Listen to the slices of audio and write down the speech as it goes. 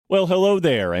Well, hello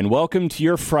there, and welcome to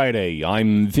your Friday.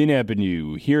 I'm Vin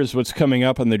Ebenau. Here's what's coming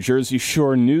up on the Jersey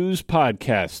Shore News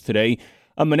podcast today.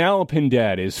 A Manalapan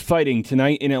dad is fighting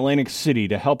tonight in Atlantic City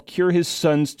to help cure his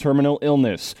son's terminal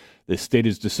illness. The state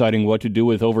is deciding what to do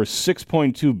with over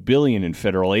 $6.2 billion in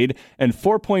federal aid and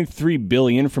 $4.3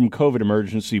 billion from COVID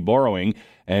emergency borrowing,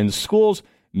 and schools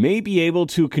may be able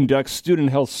to conduct student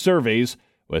health surveys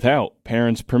without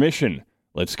parents' permission.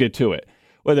 Let's get to it.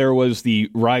 Whether it was the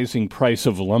rising price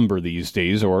of lumber these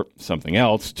days or something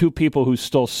else, two people who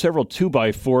stole several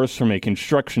 2x4s from a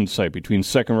construction site between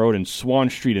 2nd Road and Swan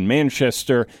Street in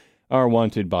Manchester are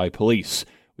wanted by police.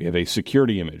 We have a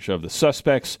security image of the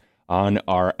suspects on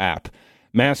our app.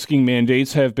 Masking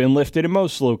mandates have been lifted in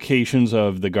most locations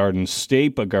of the Garden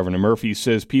State, but Governor Murphy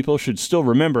says people should still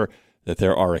remember that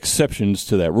there are exceptions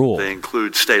to that rule. They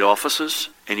include state offices,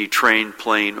 any train,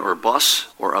 plane, or bus,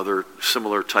 or other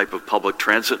similar type of public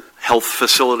transit, health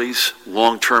facilities,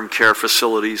 long-term care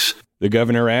facilities. The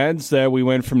governor adds that we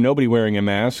went from nobody wearing a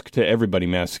mask to everybody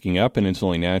masking up, and it's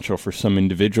only natural for some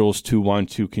individuals to want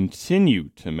to continue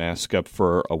to mask up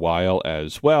for a while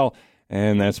as well,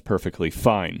 and that's perfectly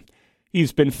fine.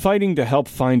 He's been fighting to help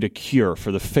find a cure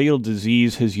for the fatal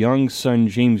disease his young son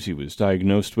Jamesy was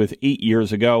diagnosed with 8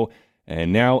 years ago.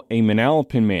 And now a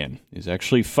Manalapan man is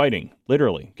actually fighting,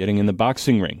 literally getting in the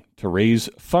boxing ring to raise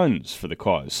funds for the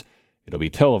cause. It'll be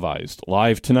televised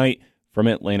live tonight from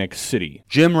Atlantic City.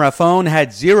 Jim Raffone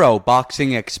had zero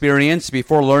boxing experience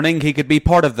before learning he could be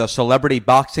part of the celebrity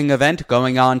boxing event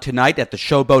going on tonight at the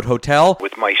Showboat Hotel.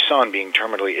 With my son being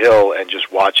terminally ill and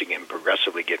just watching him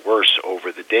progressively get worse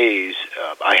over the days,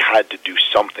 I had to do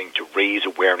something to raise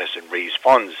awareness and raise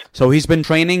funds. So he's been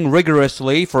training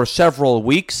rigorously for several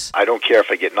weeks. I don't care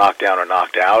if I get knocked down or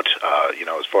knocked out.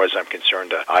 As far as I'm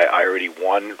concerned, I already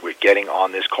won with getting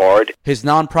on this card. His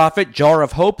nonprofit, Jar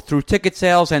of Hope, through ticket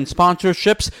sales and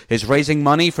sponsorships, is raising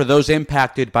money for those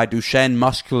impacted by Duchenne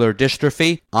muscular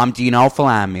dystrophy. I'm Dean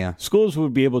Alfalamia. Schools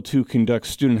would be able to conduct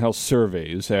student health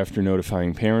surveys after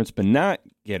notifying parents, but not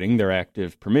getting their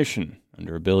active permission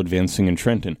under a bill advancing in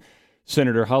Trenton.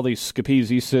 Senator Holly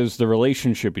Scapese says the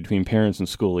relationship between parents and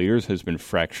school leaders has been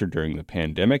fractured during the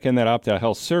pandemic and that opt-out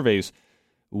health surveys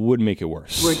would make it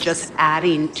worse. We're just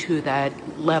adding to that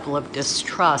level of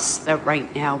distrust that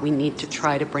right now we need to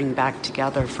try to bring back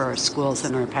together for our schools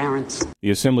and our parents. The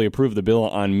Assembly approved the bill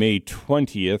on May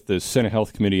 20th. The Senate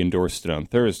Health Committee endorsed it on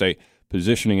Thursday,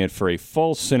 positioning it for a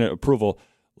full Senate approval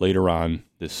later on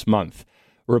this month.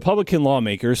 Republican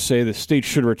lawmakers say the state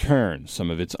should return some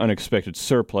of its unexpected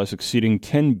surplus exceeding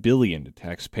 $10 billion to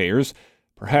taxpayers,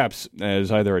 perhaps as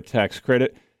either a tax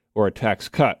credit or a tax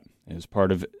cut, as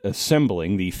part of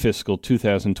assembling the fiscal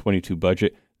 2022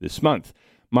 budget this month.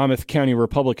 Monmouth County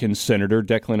Republican Senator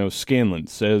Declan O'Scanlan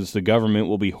says the government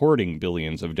will be hoarding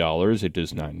billions of dollars it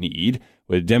does not need,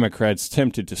 with Democrats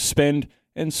tempted to spend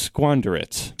and squander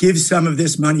it. Give some of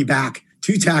this money back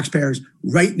to taxpayers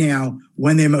right now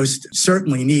when they most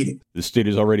certainly need it. The state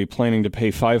is already planning to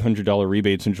pay $500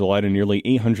 rebates in July to nearly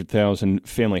 800,000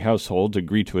 family households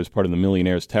agreed to as part of the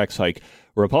millionaire's tax hike.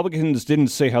 Republicans didn't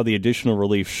say how the additional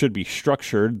relief should be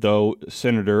structured, though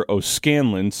Senator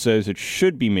O'Scanlan says it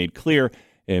should be made clear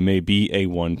it may be a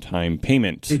one-time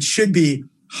payment. It should be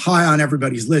high on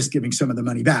everybody's list giving some of the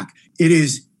money back. It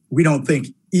is, we don't think,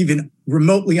 even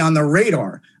remotely on the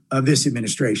radar of this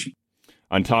administration.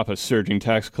 On top of surging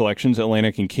tax collections,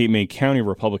 Atlantic and Cape May County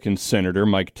Republican Senator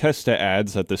Mike Testa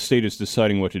adds that the state is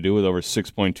deciding what to do with over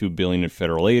 $6.2 billion in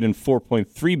federal aid and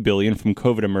 $4.3 billion from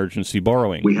COVID emergency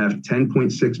borrowing. We have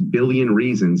 $10.6 billion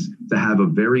reasons to have a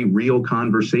very real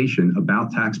conversation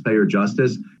about taxpayer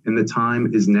justice, and the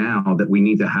time is now that we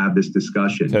need to have this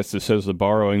discussion. Testa says the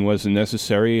borrowing wasn't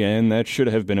necessary, and that should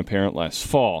have been apparent last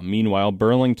fall. Meanwhile,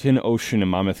 Burlington, Ocean,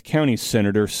 and Monmouth County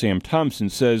Senator Sam Thompson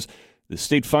says the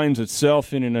state finds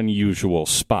itself in an unusual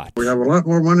spot. We have a lot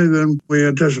more money than we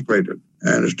anticipated,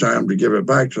 and it's time to give it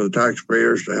back to the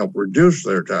taxpayers to help reduce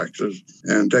their taxes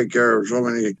and take care of so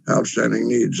many outstanding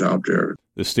needs out there.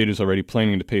 The state is already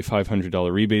planning to pay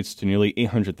 $500 rebates to nearly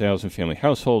 800,000 family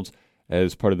households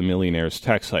as part of the millionaire's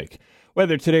tax hike.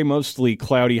 Weather today, mostly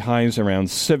cloudy, highs around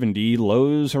 70,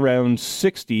 lows around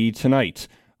 60 tonight.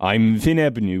 I'm Vin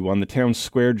Ebenau on the Town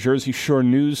Square Jersey Shore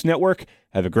News Network.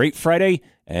 Have a great Friday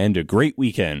and a great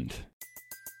weekend.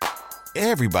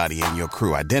 Everybody in your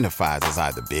crew identifies as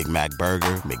either Big Mac Burger,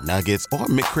 McNuggets, or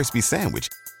McCrispy Sandwich.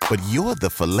 But you're the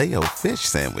Filet-O-Fish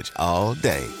Sandwich all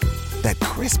day. That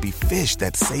crispy fish,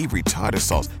 that savory tartar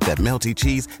sauce, that melty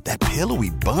cheese, that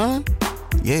pillowy bun.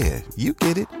 Yeah, you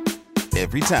get it.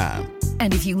 Every time.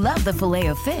 And if you love the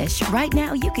Filet-O-Fish, right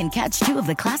now you can catch 2 of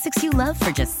the classics you love for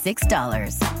just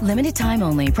 $6. Limited time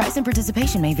only. Price and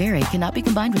participation may vary. Cannot be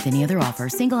combined with any other offer.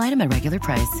 Single item at regular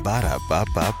price.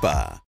 Ba-da-ba-ba-ba.